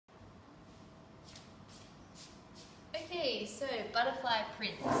Okay, so butterfly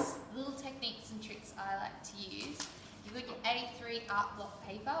prints. Little techniques and tricks I like to use. You've got your A3 art block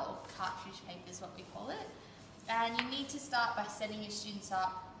paper, or cartridge paper is what we call it. And you need to start by setting your students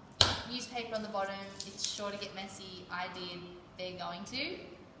up. Newspaper on the bottom, it's sure to get messy. I did, they're going to.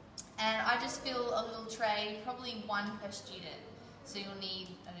 And I just fill a little tray, probably one per student. So you'll need,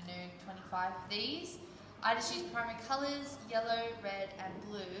 I don't know, 25 of these. I just use primary colours, yellow, red and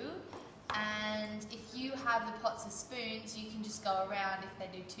blue. And if you have the pots of spoons, you can just go around. If they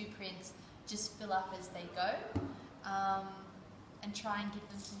do 2 prints, just fill up as they go. And try and give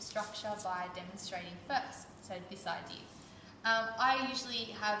them some structure by demonstrating first. So this idea. I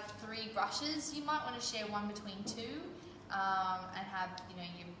usually have 3 brushes. You might want to share one between 2 and have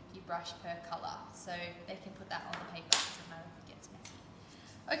your brush per colour. So they can put that on the paper. Doesn't matter if it gets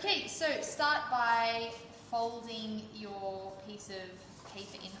messy. Okay, so start by folding your piece of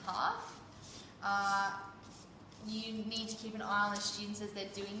paper in half. You need to keep an eye on the students as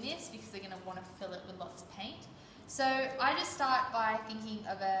they're doing this because they're going to want to fill it with lots of paint. So I just start by thinking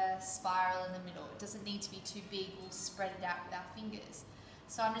of a spiral in the middle. It doesn't need to be too big, we'll spread it out with our fingers.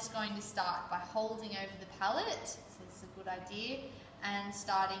 So I'm just going to start by holding over the palette, so this is a good idea, and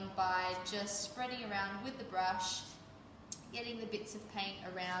starting by just spreading around with the brush, getting the bits of paint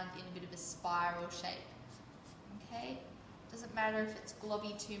around in a bit of a spiral shape. Okay, doesn't matter if it's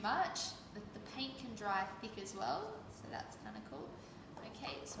globby too much, the paint can dry thick as well, so that's kind of cool.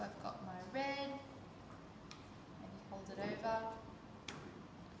 Okay, so I've got my red, maybe hold it over,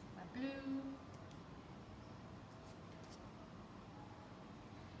 my blue,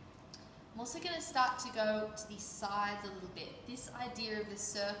 I'm also going to start to go to the sides a little bit. This idea of the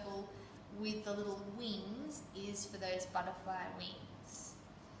circle with the little wings is for those butterfly wings.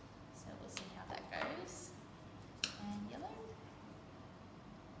 So we'll see how that goes. And yellow.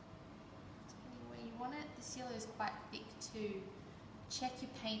 Depending where you want it. This yellow is quite thick too. Check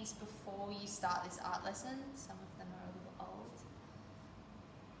your paints before you start this art lesson. Some of them are a little old.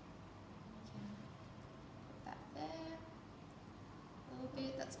 You can put that there. A little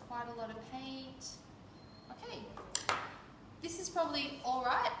bit, that's quite a lot of paint. Okay. This is probably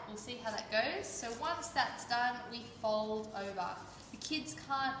alright, we'll see how that goes. So once that's done, we fold over. The kids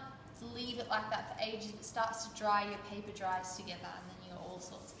can't leave it like that for ages. If it starts to dry, your paper dries together and then you got all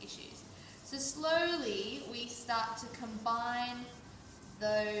sorts of issues. So slowly we start to combine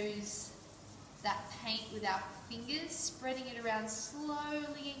that paint with our fingers, spreading it around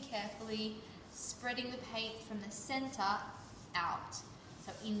slowly and carefully, spreading the paint from the centre out.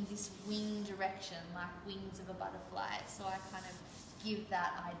 So in this wing direction, like wings of a butterfly. So I kind of give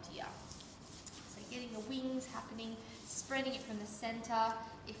that idea. So getting the wings happening, spreading it from the center.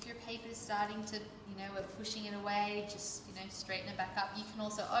 If your paper is starting to, we're pushing it away, just, straighten it back up. You can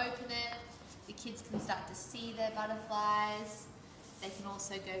also open it. The kids can start to see their butterflies. They can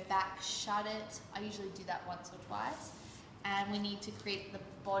also go back, shut it. I usually do that once or twice. And we need to create the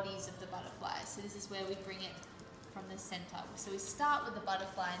bodies of the butterflies. So this is where we bring it from the center. So we start with the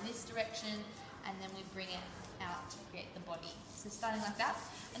butterfly in this direction and then we bring it out to create the body. So starting like that.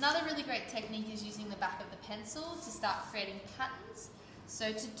 Another really great technique is using the back of the pencil to start creating patterns.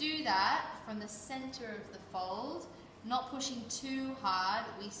 So to do that, from the center of the fold, not pushing too hard,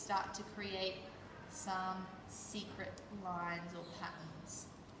 we start to create some secret lines or patterns.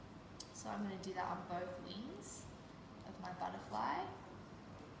 So I'm going to do that on both wings of my butterfly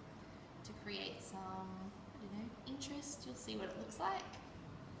to create some interest. You'll see what it looks like.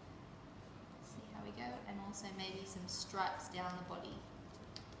 See how we go, and also maybe some stripes down the body.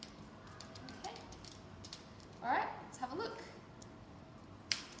 Okay. Alright, let's have a look.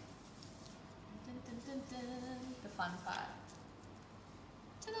 Dun, dun, dun, dun. The fun part.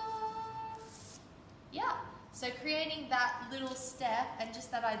 Ta-da! Yeah, so creating that little step and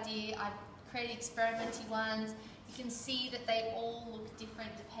just that idea, I've created experimental ones. You can see that they all look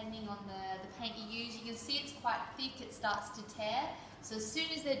different depending on the paint you use. You can see it's quite thick, it starts to tear. So as soon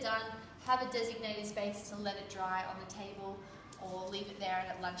as they're done, have a designated space to let it dry on the table or leave it there, and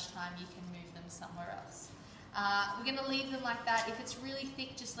at lunchtime you can move them somewhere else. We're going to leave them like that. If it's really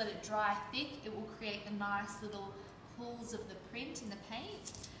thick, just let it dry thick. It will create the nice little pools of the print in the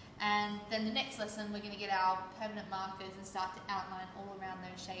paint. And then the next lesson, we're going to get our permanent markers and start to outline all around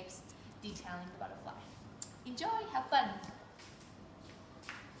those shapes, detailing the butterfly. Enjoy, have fun.